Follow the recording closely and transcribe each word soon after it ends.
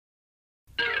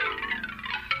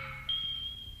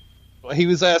he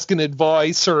was asking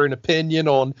advice or an opinion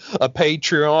on a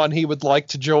Patreon he would like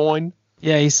to join.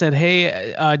 Yeah, he said,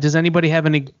 hey, does anybody have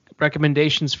any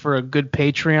recommendations for a good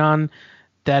Patreon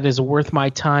that is worth my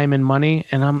time and money?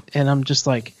 And I'm just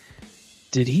like,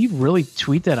 did he really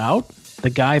tweet that out? The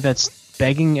guy that's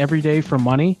begging every day for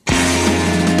money?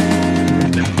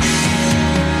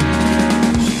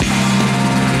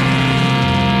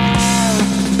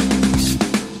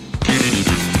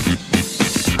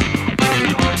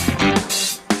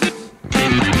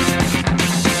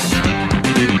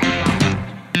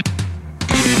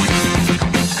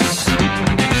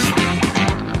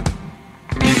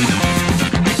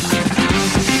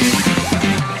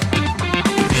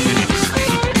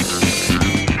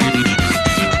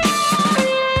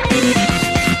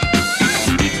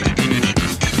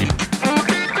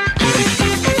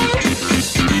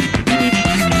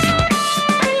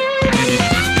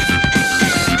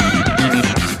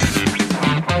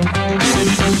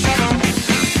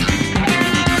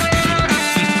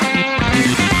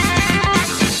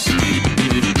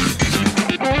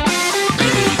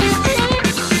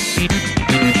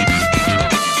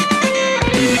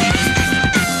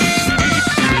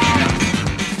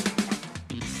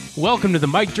 Welcome to the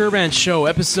Mike Durband Show,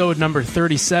 episode number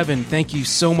 37. Thank you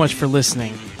so much for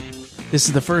listening. This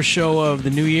is the first show of the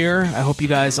new year. I hope you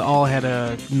guys all had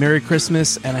a Merry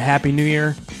Christmas and a Happy New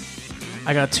Year.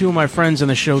 I got two of my friends on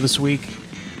the show this week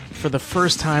for the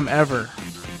first time ever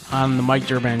on the Mike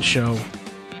Durband Show.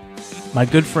 My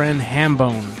good friend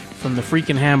Hambone from the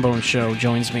freaking Hambone Show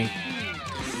joins me.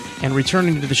 And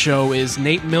returning to the show is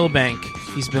Nate Milbank.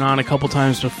 He's been on a couple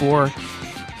times before.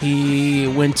 He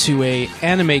went to a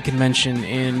anime convention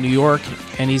in New York,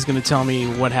 and he's going to tell me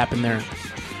what happened there.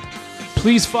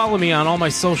 Please follow me on all my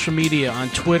social media. On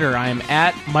Twitter, I am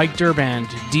at Mike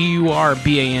Durband,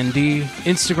 D-U-R-B-A-N-D.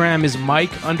 Instagram is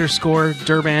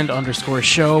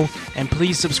Mike_Durband_show. And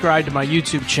please subscribe to my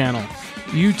YouTube channel,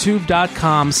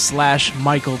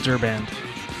 youtube.com/Michael Durband.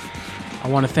 I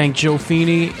want to thank Joe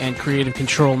Feeney and Creative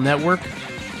Control Network.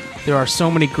 There are so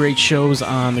many great shows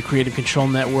on the Creative Control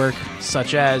Network,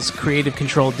 such as Creative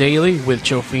Control Daily with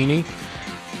Joe Feeney,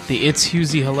 the It's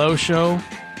Husey Hello Show,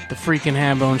 the freaking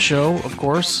Hambone Show, of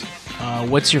course,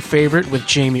 What's Your Favorite with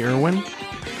Jamie Irwin,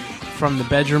 From the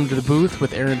Bedroom to the Booth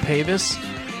with Aaron Pavis,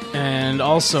 and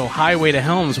also Highway to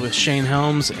Helms with Shane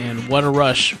Helms, and What a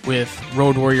Rush with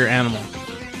Road Warrior Animal.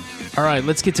 All right,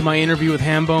 let's get to my interview with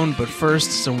Hambone, but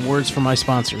first, some words from my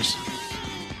sponsors.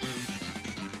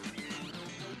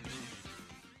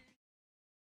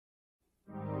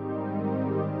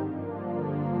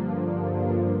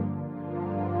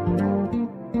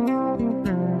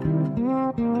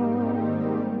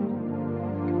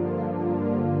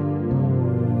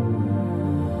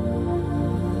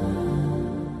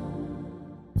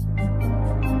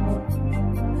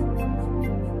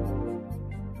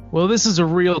 Well, this is a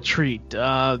real treat.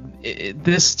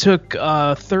 This took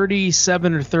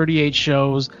 37 or 38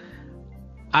 shows.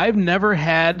 I've never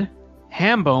had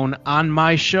Hambone on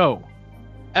my show,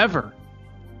 ever.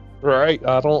 Right.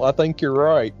 I think you're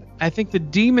right. I think the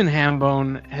Demon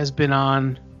Hambone has been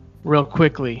on real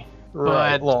quickly.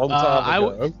 Right, but, long time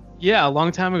ago. Yeah, a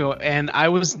long time ago. And I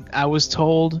was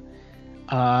told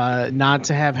not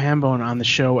to have Hambone on the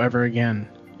show ever again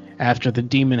after the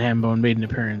Demon Hambone made an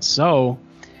appearance. So,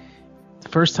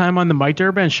 first time on the Mike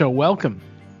Durband Show. Welcome.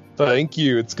 Thank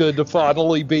you. It's good to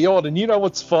finally be on. And you know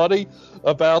what's funny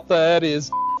about that is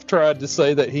tried to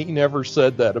say that he never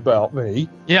said that about me.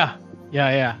 Yeah.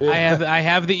 I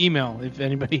have the email if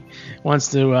anybody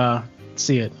wants to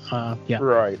see it. Yeah.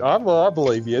 Right. I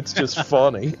believe you. It's just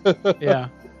funny. Yeah.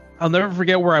 I'll never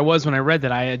forget where I was when I read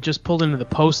that. I had just pulled into the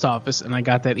post office and I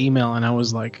got that email and I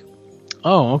was like,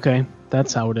 oh, okay.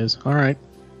 That's how it is. All right.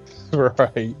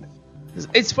 Right.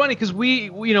 It's funny because me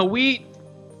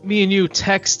and you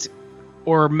text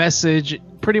or message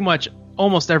pretty much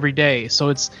almost every day. So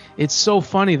it's so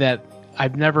funny that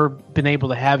I've never been able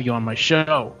to have you on my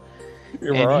show.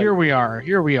 You're and right. Here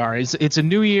we are. It's a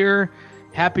new year.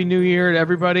 Happy New Year to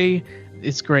everybody.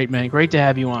 It's great, man. Great to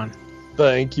have you on.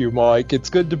 Thank you, Mike. It's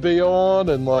good to be on,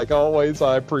 and like always,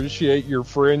 I appreciate your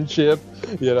friendship.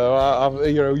 You know,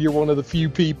 you're one of the few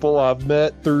people I've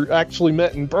met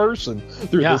in person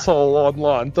through this whole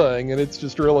online thing, and it's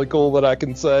just really cool that I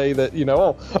can say that,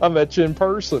 I met you in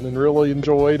person and really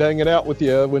enjoyed hanging out with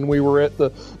you when we were at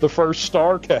the first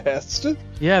Starcast.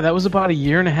 Yeah, that was about a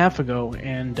year and a half ago.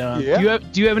 And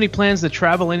do you have any plans to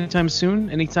travel anytime soon?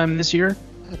 Anytime this year?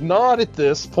 Not at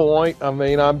this point. I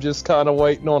mean, I'm just kind of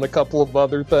waiting on a couple of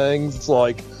other things,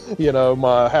 like,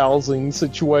 my housing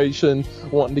situation,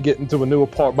 wanting to get into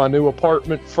my new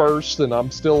apartment first, and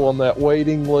I'm still on that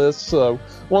waiting list. So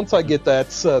once I get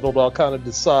that settled, I'll kind of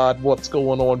decide what's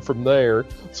going on from there,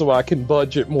 so I can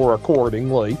budget more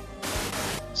accordingly.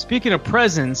 Speaking of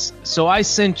presents, so I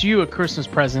sent you a Christmas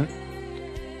present,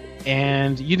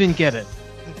 and you didn't get it.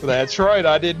 That's right,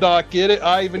 I did not get it.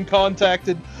 I even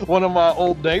contacted one of my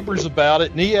old neighbors about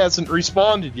it, and he hasn't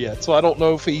responded yet, so I don't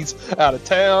know if he's out of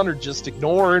town or just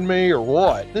ignoring me or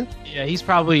what. Yeah, he's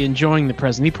probably enjoying the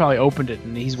present. He probably opened it,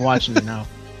 and he's watching it now.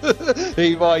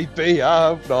 He might be, I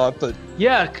hope not, but...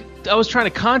 Yeah, I was trying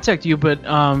to contact you, but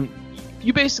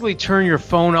you basically turn your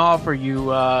phone off, or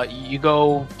you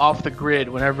go off the grid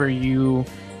whenever you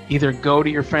either go to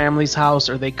your family's house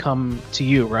or they come to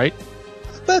you, right?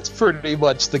 That's pretty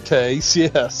much the case,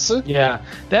 yes. Yeah,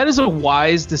 that is a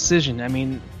wise decision. I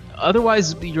mean,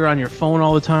 otherwise you're on your phone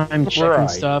all the time checking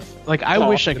stuff. Like, I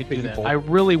wish I could do that. I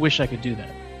really wish I could do that.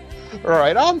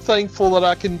 Right, I'm thankful that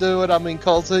I can do it. I mean,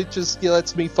 cause it just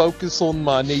lets me focus on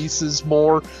my nieces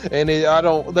more, and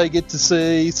they get to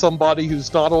see somebody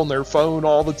who's not on their phone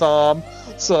all the time.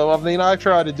 So, I mean, I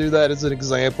try to do that as an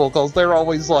example, because they're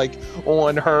always, like,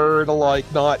 on her to,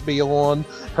 like, not be on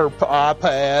her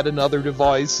iPad and other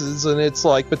devices, and it's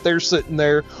like, but they're sitting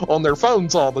there on their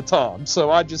phones all the time.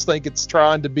 So I just think it's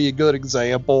trying to be a good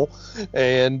example,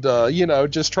 and,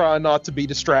 just trying not to be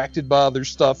distracted by other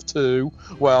stuff, too,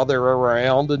 while they're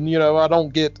around. And, I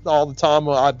don't get all the time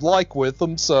I'd like with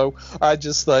them, so I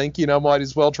just think, might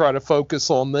as well try to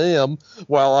focus on them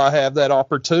while I have that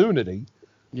opportunity.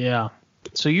 Yeah.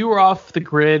 So you were off the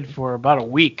grid for about a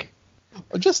week.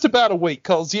 Just about a week,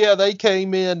 because, they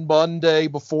came in Monday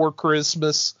before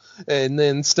Christmas and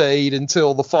then stayed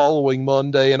until the following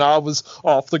Monday, and I was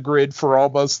off the grid for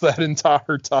almost that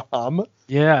entire time.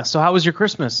 Yeah, so how was your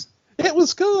Christmas? It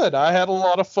was good. I had a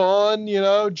lot of fun,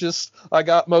 I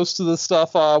got most of the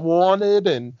stuff I wanted,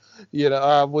 and,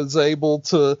 I was able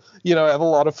to, have a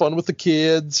lot of fun with the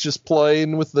kids, just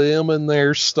playing with them and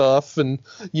their stuff. And,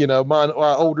 my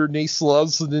older niece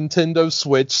loves the Nintendo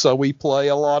Switch, so we play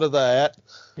a lot of that.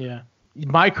 Yeah.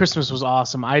 My Christmas was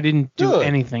awesome. I didn't do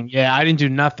anything. Yeah, I didn't do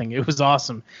nothing. It was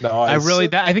awesome. Nice.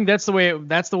 I think that's the way I'm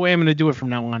going to do it from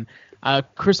now on.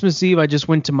 Christmas Eve, I just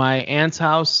went to my aunt's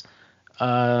house.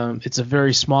 It's a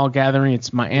very small gathering.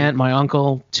 It's my aunt, my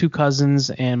uncle, 2 cousins,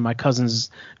 and my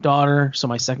cousin's daughter, so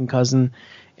my second cousin.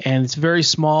 And it's very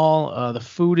small. The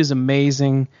food is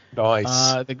amazing.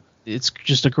 Nice. It's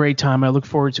just a great time. I look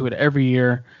forward to it every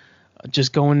year.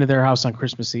 Just going to their house on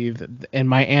Christmas Eve. And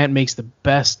my aunt makes the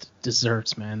best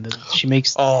desserts, man. She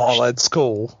makes... Oh, that's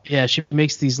cool. Yeah, she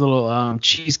makes these little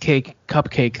cheesecake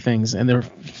cupcake things, and they're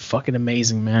fucking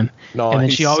amazing, man. Nice. And then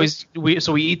she always...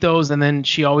 we eat those, and then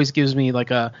she always gives me like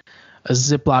a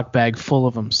Ziploc bag full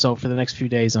of them. So for the next few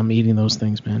days, I'm eating those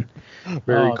things, man.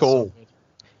 Very cool. So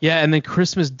yeah, and then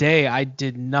Christmas Day, I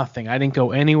did nothing. I didn't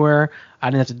go anywhere. I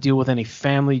didn't have to deal with any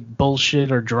family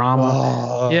bullshit or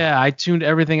drama. Yeah, I tuned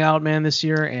everything out, man, this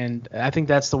year, and I think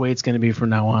that's the way it's going to be from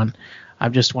now on. I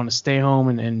just want to stay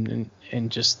home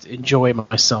and just enjoy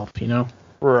myself,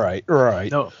 Right.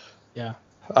 No, yeah.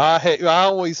 I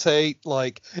always hate,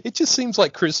 like, it just seems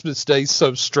like Christmas Day's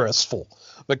so stressful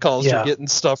because you're getting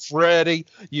stuff ready.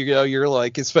 You're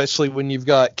like, especially when you've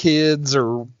got kids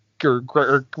or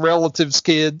relatives'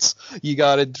 kids, you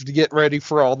got to get ready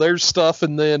for all their stuff.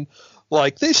 And then,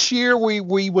 like, this year we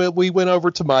went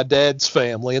over to my dad's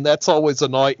family, and that's always a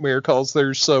nightmare because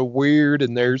they're so weird,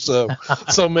 and there's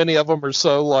so many of them are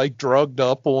so, like, drugged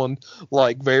up on,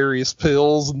 like, various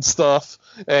pills and stuff.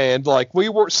 And, like, we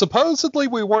weren't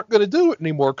going to do it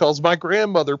anymore because my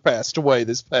grandmother passed away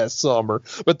this past summer.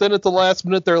 But then at the last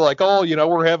minute, they're like, oh,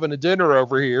 we're having a dinner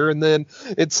over here. And then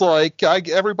it's like,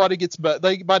 everybody gets mad.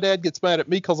 My dad gets mad at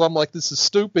me because I'm like, this is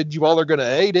stupid. You all are going to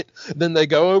hate it. And then they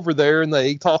go over there and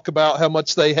they talk about how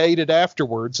much they hated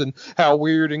afterwards and how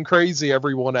weird and crazy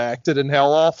everyone acted and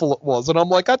how awful it was. And I'm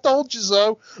like, I told you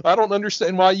so. I don't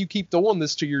understand why you keep doing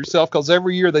this to yourself, because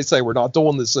every year they say, we're not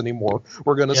doing this anymore.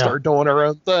 We're going to start doing our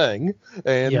own thing,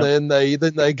 and then they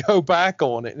go back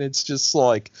on it, and it's just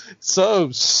like so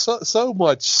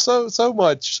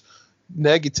much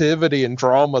negativity and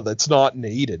drama that's not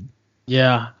needed.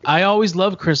 Yeah, I always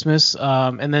loved Christmas,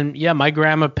 and then my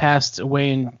grandma passed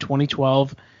away in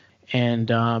 2012,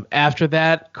 and after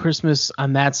that, Christmas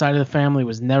on that side of the family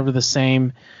was never the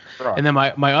same. Right. And then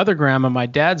my other grandma, my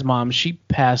dad's mom, she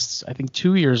passed I think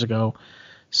 2 years ago.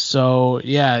 So,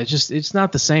 yeah, it's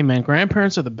not the same, man.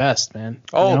 Grandparents are the best, man.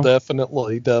 Oh,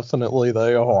 definitely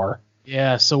they are.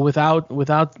 Yeah, so without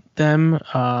them,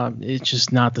 it's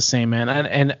just not the same, man.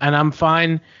 And I'm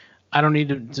fine. I don't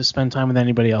need to spend time with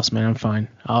anybody else, man. I'm fine.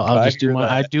 I'll just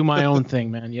do my own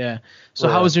thing, man. Yeah. So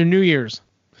how was your New Year's?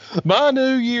 My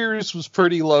New Year's was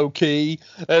pretty low key,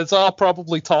 as I'll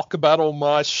probably talk about on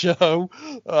my show.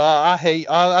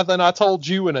 Then I told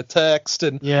you in a text,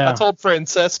 and I told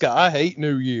Francesca I hate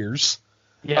New Year's.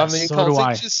 Yeah, I mean,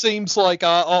 because it just seems like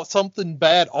something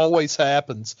bad always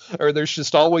happens, or there's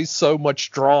just always so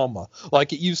much drama.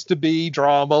 Like it used to be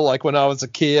drama, like when I was a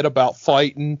kid, about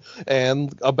fighting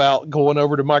and about going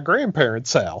over to my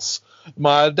grandparents' house,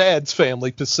 my dad's family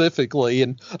specifically,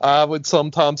 and I would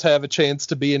sometimes have a chance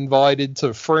to be invited to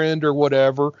a friend or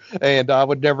whatever, and I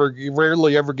would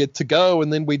rarely ever get to go,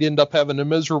 and then we'd end up having a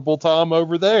miserable time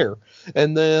over there.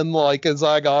 And then, like, as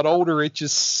I got older, it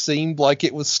just seemed like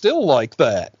it was still like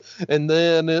that. And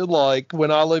then,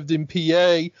 when I lived in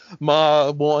PA,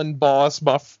 my one boss,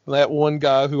 that one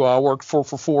guy who I worked for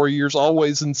 4 years,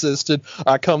 always insisted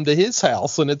I come to his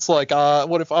house. And it's like,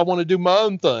 what if I want to do my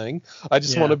own thing? I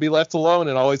just want to be left alone,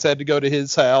 and I always had to go to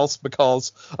his house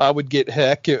because I would get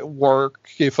heck at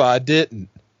work if I didn't.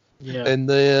 Yeah. And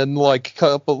then, like a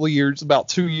couple of years, about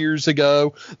 2 years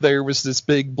ago, there was this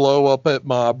big blow up at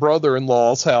my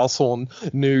brother-in-law's house on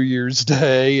New Year's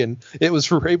Day, and it was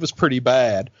pretty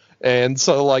bad. And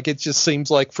so, like, it just seems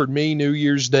like for me, New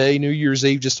Year's Day, New Year's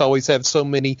Eve just always have so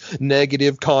many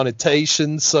negative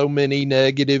connotations, so many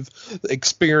negative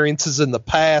experiences in the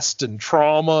past and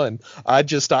trauma. And I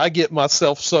get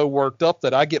myself so worked up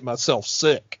that I get myself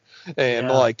sick. And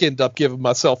end up giving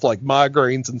myself like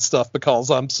migraines and stuff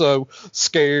because I'm so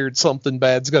scared something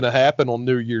bad's going to happen on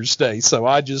New Year's Day. So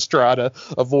I just try to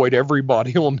avoid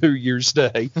everybody on New Year's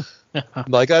Day.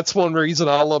 Like, that's one reason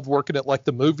I loved working at like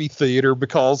the movie theater,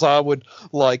 because I would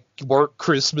like work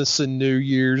Christmas and New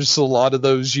Year's a lot of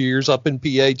those years up in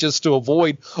PA just to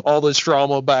avoid all this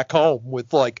drama back home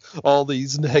with like all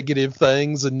these negative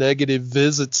things and negative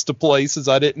visits to places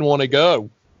I didn't want to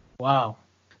go. Wow.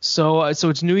 So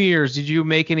it's New Year's. Did you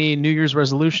make any New Year's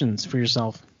resolutions for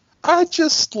yourself? I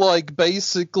just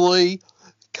basically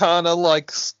kind of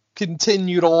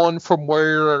continued on from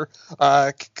where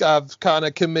I've kind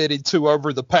of committed to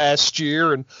over the past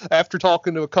year. And after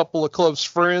talking to a couple of close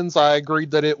friends, I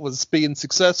agreed that it was being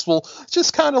successful,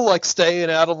 just kind of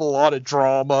staying out of a lot of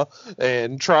drama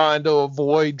and trying to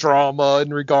avoid drama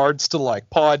in regards to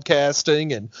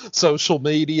podcasting and social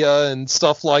media and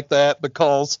stuff like that,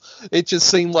 because it just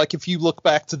seemed like if you look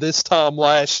back to this time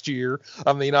last year,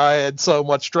 I mean, I had so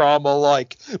much drama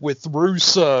with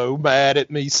Russo mad at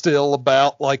me still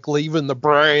about leaving the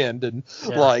brand, and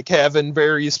having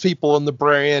various people in the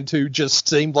brand who just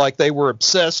seemed like they were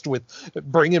obsessed with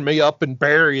bringing me up and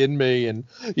burying me, and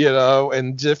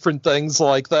and different things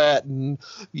like that. And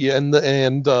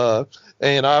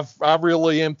I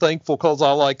really am thankful, because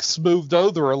I smoothed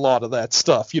over a lot of that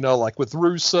stuff, with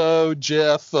Russo,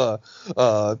 Jeff,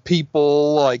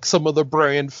 people some of the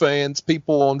brand fans,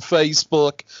 people on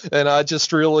Facebook, and I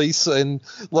just really, and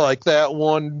that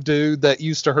one dude that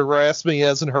used to harass me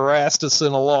hasn't harassed us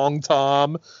in a long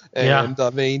time. And I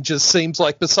mean, just seems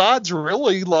like besides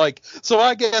really so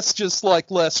I guess just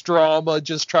less drama,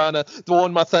 just trying to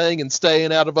doing my thing and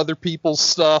staying out of other people's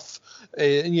stuff.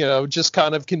 And, just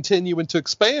kind of continuing to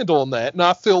expand on that. And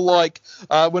I feel like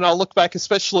when I look back,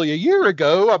 especially a year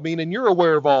ago, I mean, and you're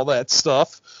aware of all that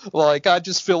stuff, I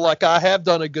just feel like I have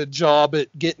done a good job at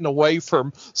getting away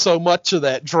from so much of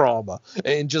that drama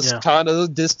and just kind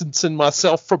of distancing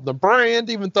myself from the brand,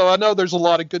 even though I know there's a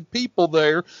lot of good people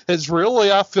there, has really,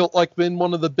 I felt been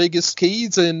one of the biggest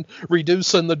keys in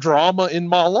reducing the drama in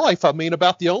my life. I mean,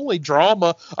 about the only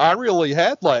drama I really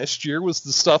had last year was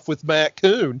the stuff with Matt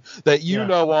Kuhn that you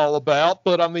know all about.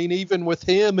 But I mean, even with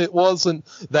him, it wasn't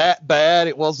that bad.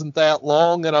 It wasn't that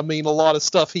long. And I mean, a lot of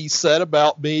stuff he said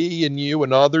about me and you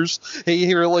and others,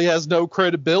 he really has no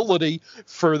credibility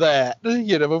for that,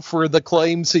 for the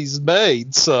claims he's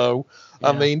made. So,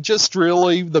 I mean, just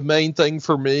really the main thing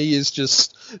for me is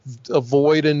just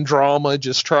avoiding drama,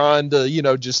 just trying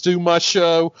to, just do my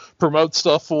show, promote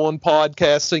stuff on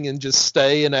podcasting, and just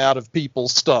staying out of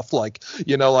people's stuff. I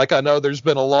know there's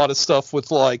been a lot of stuff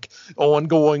with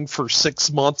ongoing for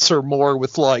 6 months or more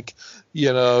with the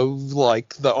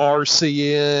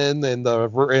RCN and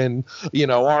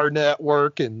our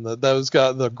network and those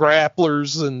guys, the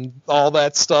grapplers and all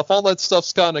that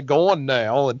stuff's kind of gone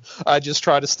now. And I just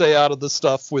try to stay out of the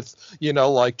stuff with,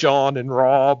 John and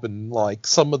Rob and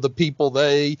some of the people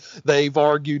they've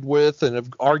argued with and have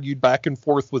argued back and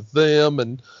forth with them.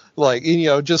 And like,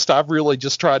 I've really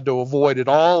just tried to avoid it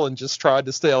all and just tried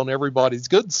to stay on everybody's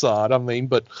good side. I mean,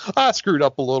 but I screwed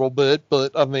up a little bit,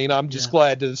 but I mean, I'm just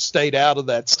glad to have stayed out of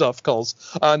that stuff, because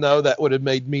I know that would have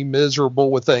made me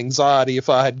miserable with anxiety if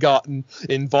I had gotten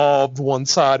involved one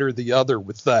side or the other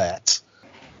with that.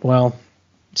 Well,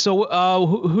 so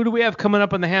who do we have coming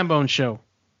up on the Hambone Show?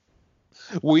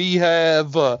 We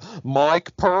have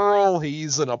Mike Pearl.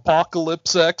 He's an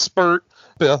apocalypse expert.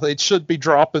 It should be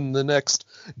dropping the next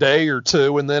day or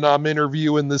two. And then I'm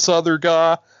interviewing this other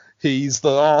guy. He's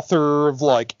the author of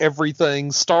like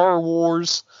everything Star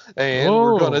Wars. And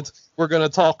we're gonna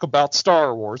talk about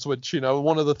Star Wars, which,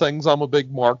 one of the things I'm a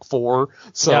big mark for.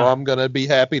 So I'm gonna be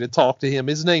happy to talk to him.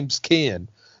 His name's Ken.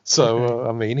 So,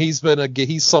 I mean, he's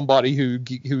somebody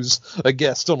who's a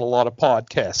guest on a lot of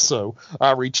podcasts. So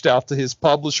I reached out to his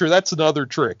publisher. That's another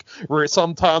trick, where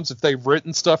sometimes if they've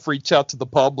written stuff, reach out to the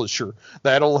publisher.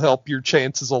 That'll help your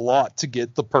chances a lot to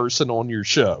get the person on your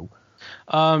show.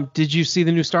 Did you see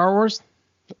the new Star Wars?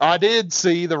 I did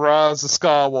see The Rise of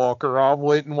Skywalker. I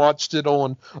went and watched it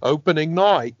on opening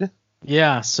night.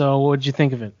 Yeah. So what did you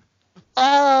think of it?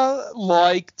 I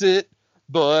liked it.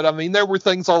 But, I mean, there were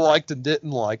things I liked and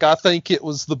didn't like. I think it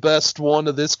was the best one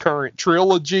of this current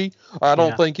trilogy. I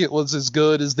don't think it was as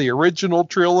good as the original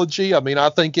trilogy. I mean, I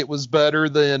think it was better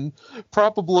than I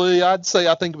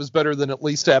think it was better than at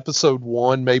least episode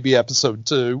 1, maybe episode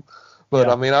 2. But,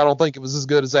 I mean, I don't think it was as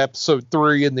good as episode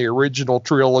 3 in the original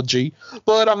trilogy.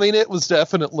 But, I mean, it was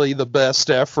definitely the best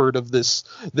effort of this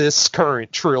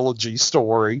current trilogy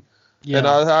story. Yeah. And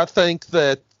I think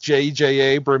that J.J.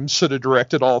 Abrams should have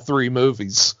directed all 3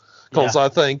 movies, because I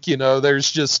think,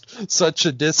 there's just such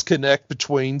a disconnect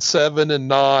between 7 and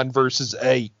 9 versus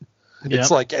 8. Yep. It's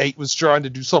like 8 was trying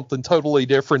to do something totally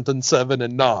different than 7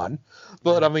 and 9.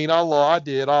 But, I mean, I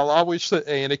wish that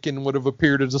Anakin would have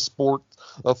appeared as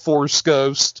a Force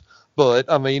ghost.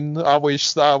 But, I mean,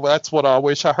 that's what I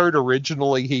wish. I heard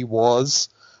originally he was,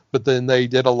 but then they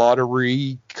did a lot of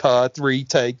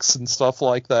retakes and stuff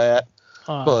like that.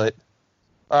 But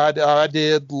I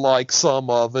did like some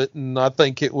of it, and I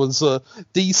think it was a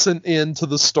decent end to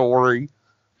the story.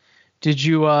 Did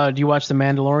you do you watch The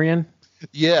Mandalorian?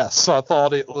 Yes, I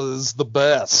thought it was the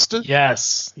best.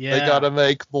 Yes, yeah. They got to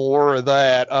make more of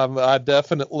that. I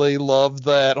definitely loved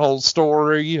that whole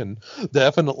story, and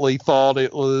definitely thought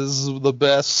it was the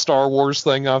best Star Wars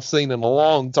thing I've seen in a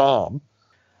long time.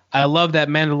 I love that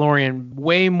Mandalorian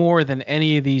way more than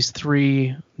any of these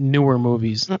 3 newer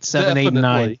movies, 7, 8, and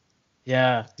 9.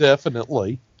 Yeah,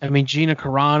 definitely. I mean, Gina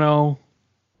Carano,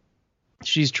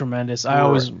 she's tremendous. I've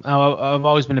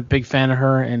always been a big fan of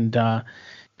her, and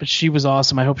but she was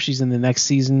awesome. I hope she's in the next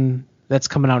season that's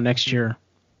coming out next year.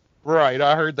 Right,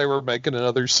 I heard they were making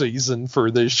another season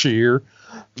for this year.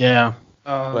 Yeah,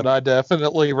 but I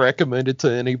definitely recommend it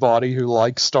to anybody who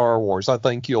likes Star Wars. I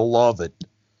think you'll love it.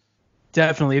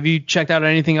 Definitely. Have you checked out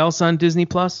anything else on Disney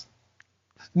Plus?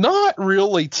 Not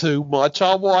really too much.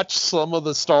 I watched some of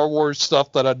the Star Wars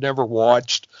stuff that I'd never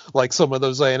watched, like some of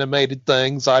those animated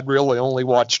things. I'd really only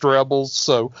watched Rebels,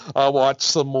 so I watched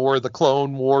some more of the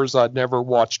Clone Wars. I'd never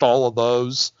watched all of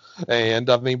those. And,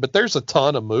 I mean, but there's a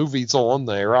ton of movies on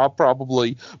there. I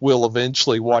probably will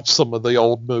eventually watch some of the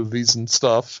old movies and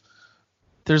stuff.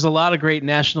 There's a lot of great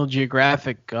National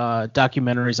Geographic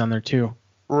documentaries on there, too.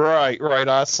 Right.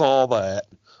 I saw that.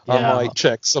 Yeah. I might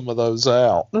check some of those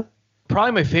out.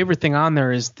 Probably my favorite thing on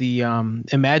there is the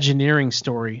Imagineering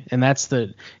story, and it's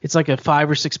like a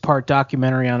 5 or 6 part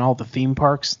documentary on all the theme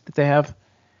parks that they have.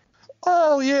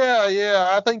 Oh yeah,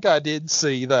 I think I did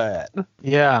see that.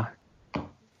 Yeah.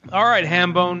 All right,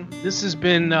 Hambone, this has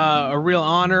been a real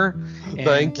honor.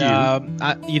 Thank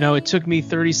you. It took me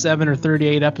 37 or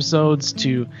 38 episodes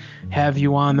to have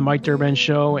you on the Mike Durband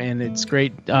Show, and it's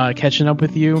great catching up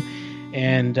with you.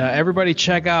 And everybody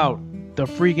check out the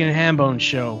freaking Hambone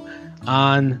Show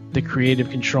on the Creative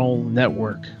Control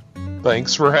Network.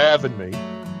 Thanks for having me.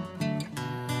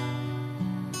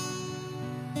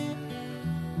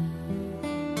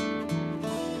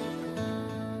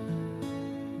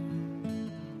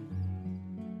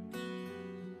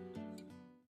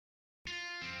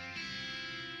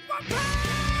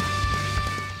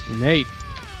 Nate.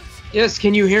 Yes,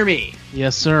 can you hear me?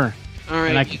 Yes, sir. All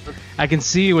right. And I can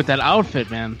see you with that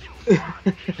outfit, man.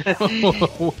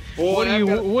 What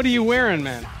are you wearing,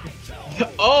 man?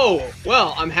 Oh,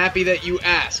 well, I'm happy that you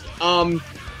asked.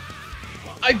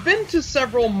 I've been to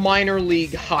several minor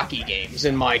league hockey games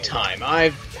in my time.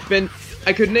 I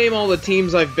could name all the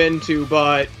teams I've been to,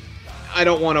 but I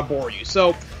don't want to bore you.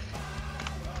 So,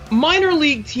 minor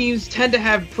league teams tend to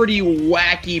have pretty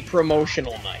wacky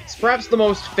promotional nights. Perhaps the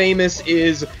most famous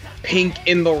is pink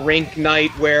in the rink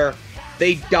night where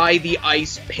they dye the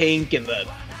ice pink and the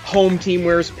home team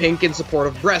wears pink in support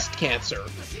of breast cancer.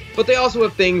 But they also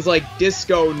have things like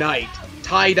disco night,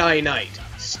 tie-dye night,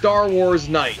 Star Wars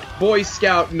night, Boy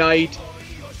Scout night,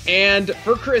 and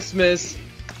for Christmas,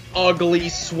 ugly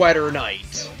sweater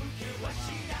night.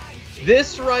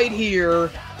 This right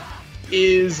here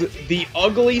is the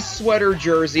ugly sweater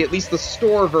jersey, at least the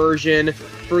store version,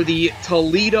 for the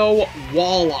Toledo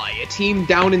Walleye, a team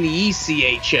down in the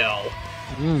ECHL.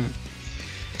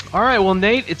 All right, well,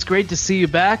 Nate, it's great to see you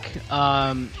back.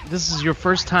 This is your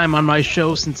first time on my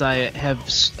show since I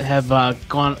have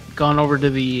gone over to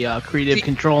the Creative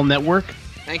Control Network.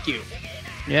 Thank you.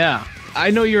 Yeah,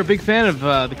 I know you're a big fan of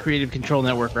the Creative Control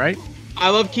Network, right? I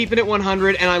love Keeping It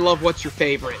 100, and I love What's Your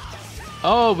Favorite.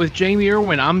 Oh, with Jamie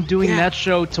Irwin. I'm doing that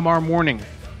show tomorrow morning.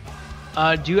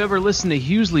 Do you ever listen to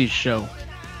Hughesly's show?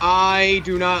 I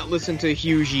do not listen to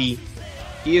Hughesy.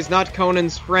 He is not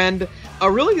Conan's friend.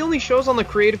 Really, the only shows on the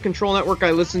Creative Control Network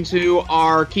I listen to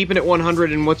are Keeping It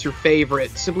 100 and What's Your Favorite,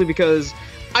 simply because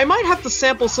I might have to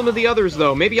sample some of the others,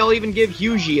 though. Maybe I'll even give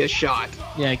Hughesy a shot.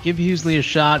 Yeah, give Hughesly a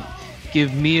shot.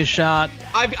 Give me a shot.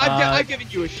 I've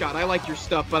given you a shot. I like your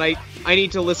stuff, but I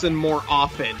need to listen more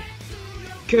often.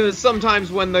 Because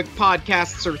sometimes when the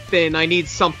podcasts are thin, I need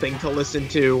something to listen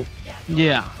to.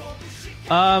 Yeah.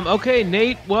 Okay,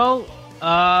 Nate, well,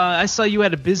 I saw you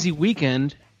had a busy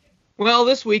weekend. Well,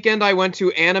 this weekend I went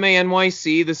to Anime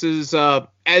NYC. This is,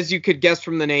 as you could guess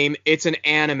from the name, it's an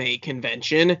anime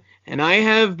convention. And I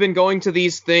have been going to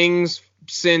these things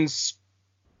since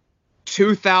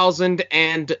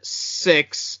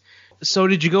 2006. So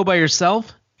did you go by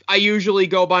yourself? I usually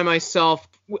go by myself.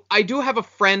 I do have a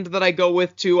friend that I go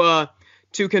with to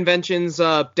conventions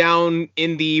down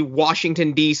in the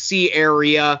Washington, D.C.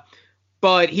 area,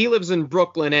 but he lives in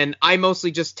Brooklyn, and I mostly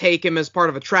just take him as part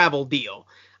of a travel deal.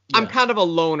 Yeah. I'm kind of a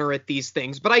loner at these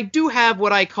things, but I do have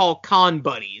what I call con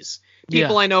buddies.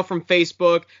 People I know from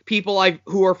Facebook, people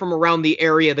who are from around the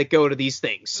area that go to these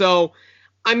things. So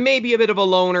I'm maybe a bit of a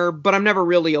loner, but I'm never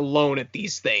really alone at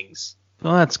these things.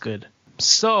 Well, that's good.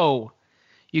 So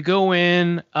you go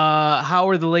in, how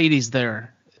are the ladies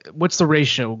there? What's the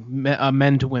ratio,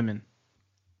 men to women?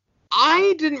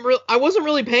 I wasn't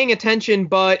really paying attention,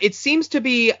 but it seems to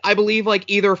be, I believe, like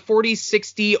either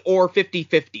 40-60 or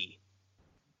 50-50.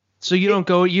 So you don't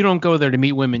go there to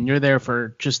meet women. You're there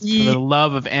for the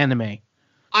love of anime.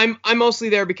 I'm mostly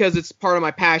there because it's part of my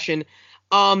passion.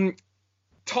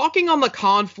 Talking on the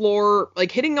con floor,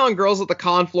 like hitting on girls at the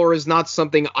con floor is not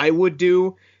something I would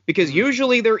do, because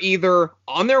usually they're either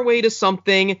on their way to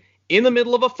something, in the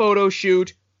middle of a photo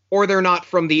shoot, or they're not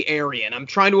from the area, and I'm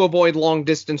trying to avoid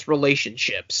long-distance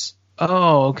relationships.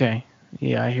 Oh, okay.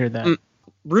 Yeah, I hear that.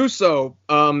 Russo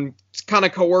kind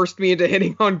of coerced me into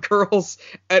hitting on girls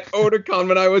at Otakon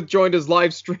when I joined his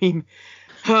live stream.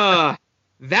 That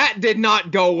did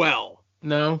not go well.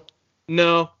 No?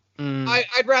 No.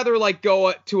 I'd rather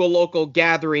go to a local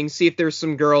gathering, see if there's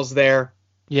some girls there.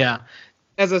 Yeah.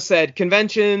 As I said,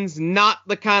 conventions, not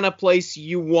the kind of place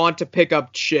you want to pick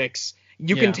up chicks.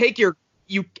 You can take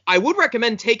I would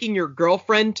recommend taking your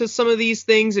girlfriend to some of these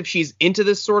things if she's into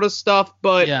this sort of stuff,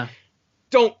 but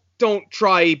don't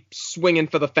try swinging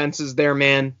for the fences there,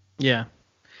 man. Yeah.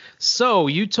 So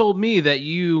you told me that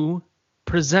you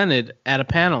presented at a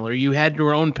panel, or you had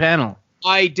your own panel.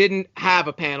 I didn't have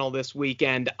a panel this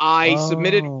weekend. I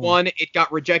submitted one. It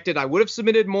got rejected. I would have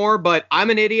submitted more, but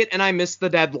I'm an idiot and I missed the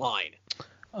deadline.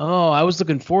 Oh, I was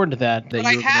looking forward to that. But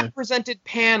I have presented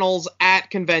panels at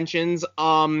conventions.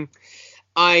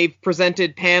 I've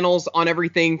presented panels on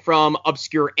everything from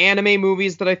obscure anime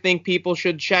movies that I think people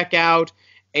should check out,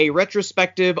 a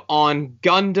retrospective on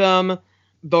Gundam,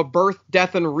 the birth,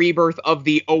 death, and rebirth of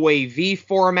the OAV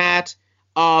format,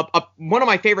 one of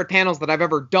my favorite panels that I've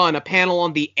ever done, a panel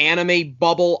on the anime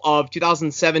bubble of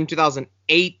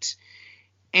 2007-2008,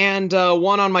 and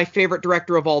one on my favorite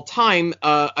director of all time,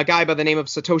 a guy by the name of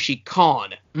Satoshi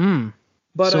Kon.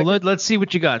 But so let's see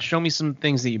what you got. Show me some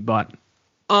things that you bought.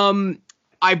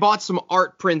 I bought some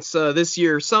art prints this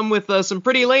year, some with some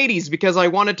pretty ladies, because I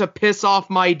wanted to piss off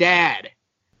my dad.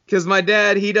 Because my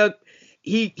dad,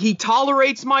 he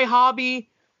tolerates my hobby,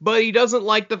 but he doesn't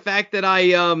like the fact that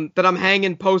I'm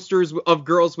hanging posters of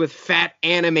girls with fat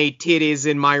anime titties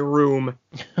in my room.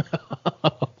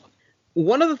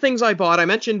 One of the things I bought, I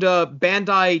mentioned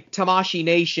Bandai Tamashii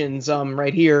Nations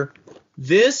right here.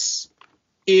 This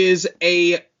is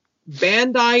a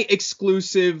Bandai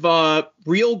exclusive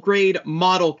real grade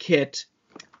model kit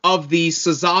of the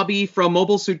Sazabi from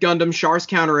Mobile Suit Gundam Char's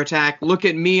Counterattack. Look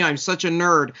at me, I'm such a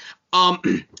nerd.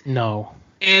 No.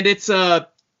 And it's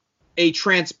a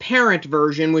transparent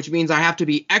version, which means I have to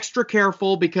be extra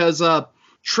careful because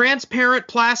transparent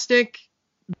plastic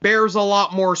bears a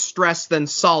lot more stress than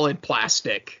solid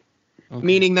plastic,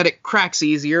 meaning that it cracks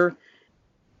easier.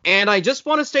 And I just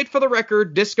want to state for the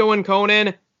record, Disco and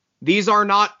Conan, these are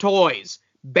not toys.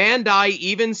 Bandai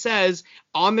even says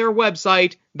on their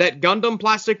website that Gundam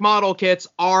plastic model kits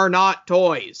are not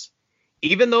toys.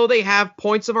 Even though they have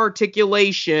points of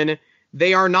articulation,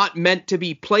 they are not meant to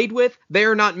be played with. They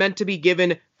are not meant to be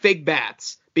given fig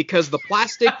baths, because the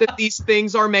plastic that these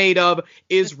things are made of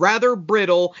is rather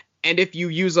brittle, and if you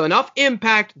use enough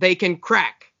impact, they can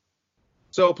crack.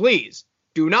 So please,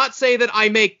 do not say that I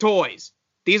make toys.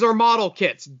 These are model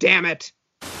kits, damn it.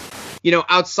 You know,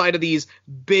 outside of these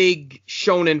big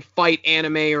shonen fight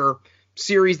anime or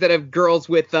series that have girls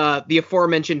with the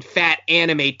aforementioned fat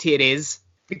anime titties.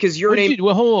 Because your name...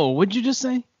 what'd you just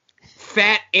say?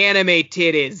 Fat anime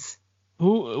titties.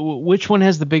 Which one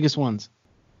has the biggest ones?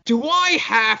 Do I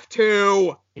have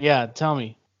to? Yeah, tell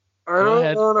me. I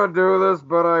don't want to do this,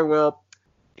 but I will.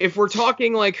 If we're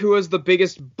talking like who has the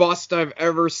biggest bust I've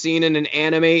ever seen in an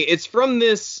anime, it's from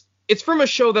a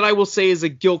show that I will say is a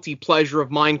guilty pleasure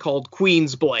of mine called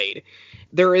Queen's Blade.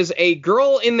 There is a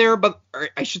girl in there, or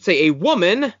I should say a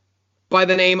woman, by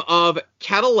the name of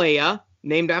Catalea,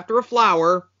 named after a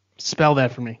flower. Spell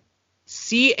that for me.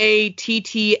 Cattleya.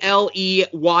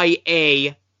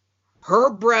 Her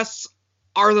breasts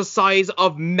are the size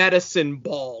of medicine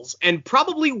balls, and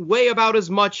probably weigh about as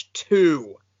much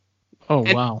too. Oh,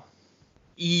 wow.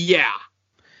 Yeah.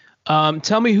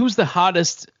 Tell me, who's the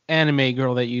hottest anime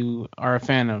girl that you are a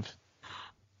fan of?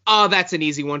 That's an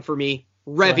easy one for me.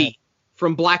 Revy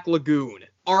from Black Lagoon.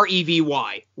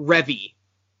 Revy. Revy.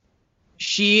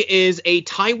 She is a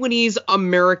Taiwanese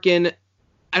American,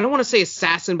 I don't want to say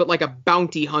assassin, but like a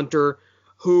bounty hunter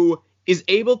who is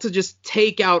able to just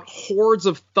take out hordes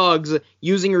of thugs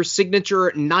using her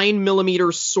signature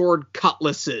 9mm sword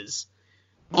cutlasses.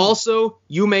 Also,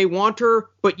 you may want her,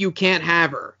 but you can't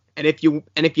have her. And if you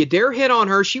dare hit on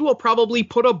her, she will probably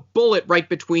put a bullet right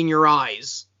between your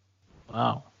eyes.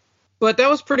 Wow. But that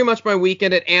was pretty much my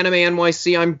weekend at Anime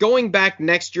NYC. I'm going back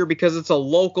next year because it's a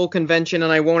local convention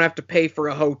and I won't have to pay for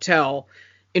a hotel.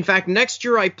 In fact, next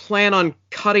year I plan on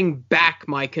cutting back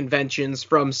my conventions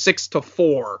from 6 to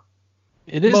 4.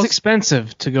 It is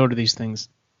expensive to go to these things.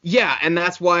 Yeah, and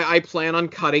that's why I plan on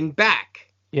cutting back.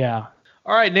 Yeah.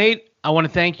 All right, Nate, I want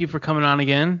to thank you for coming on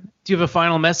again. Do you have a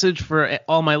final message for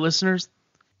all my listeners?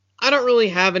 I don't really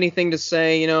have anything to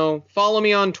say, follow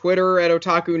me on Twitter at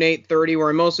OtakuNate30, where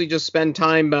I mostly just spend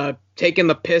time taking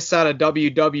the piss out of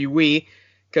WWE,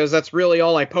 because that's really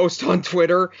all I post on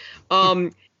Twitter.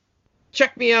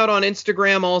 Check me out on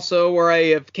Instagram also, where I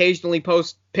occasionally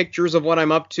post pictures of what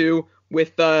I'm up to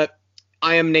with, I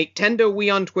am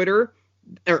NateTendoWii on Twitter,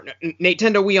 or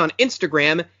NateTendoWii on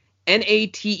Instagram,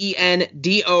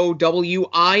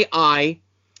 NateNdoWii.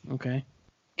 Okay.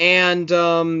 And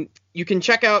you can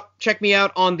check me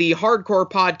out on the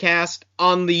Hardcore podcast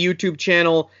on the YouTube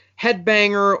channel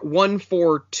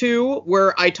Headbanger142,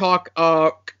 where I talk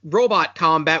robot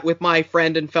combat with my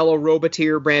friend and fellow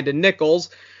Roboteer Brandon Nichols.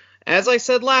 As I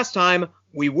said last time,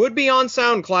 we would be on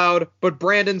SoundCloud, but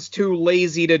Brandon's too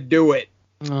lazy to do it.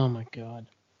 Oh my god.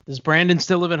 Does Brandon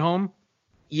still live at home?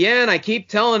 Yeah, and I keep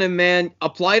telling him, man,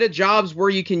 apply to jobs where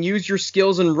you can use your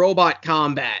skills in robot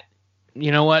combat.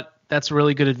 You know what? That's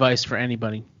really good advice for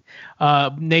anybody.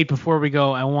 Nate, before we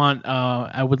go,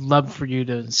 I would love for you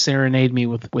to serenade me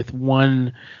with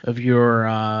one of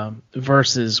your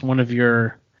verses, one of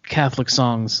your Catholic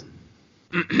songs.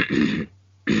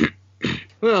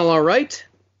 Well, all right.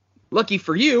 Lucky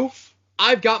for you,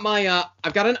 I've got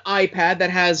an iPad that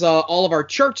has all of our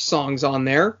church songs on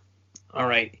there. All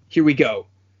right, here we go.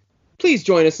 Please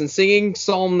join us in singing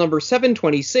Psalm number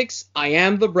 726, I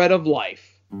am the bread of life.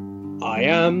 I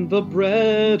am the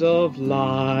bread of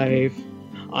life.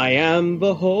 I am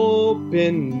the hope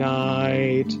in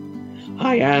night.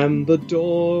 I am the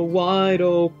door wide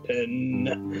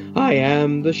open. I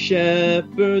am the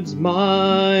shepherd's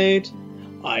might.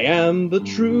 I am the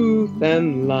truth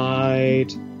and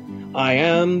light. I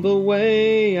am the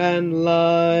way and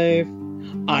life.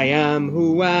 I am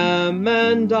who am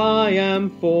and I am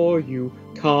for you.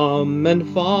 Come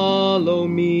and follow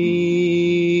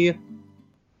me.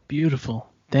 Beautiful.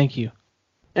 Thank you.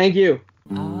 Thank you.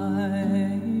 I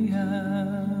am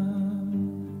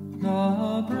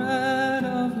the bread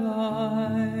of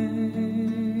life.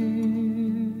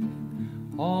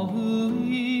 All who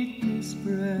eat this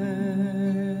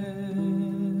bread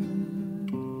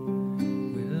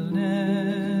will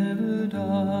never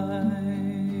die.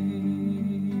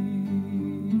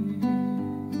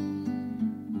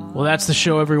 Well, that's the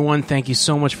show, everyone. Thank you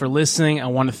so much for listening. I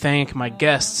want to thank my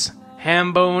guests,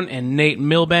 Hambone and Nate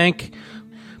Milbank.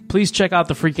 Please check out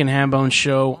the freaking Hambone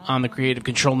Show on the Creative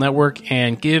Control Network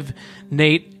and give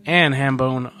Nate and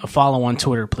Hambone a follow on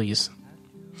Twitter, please.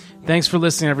 Thanks for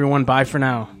listening, everyone. Bye for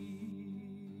now.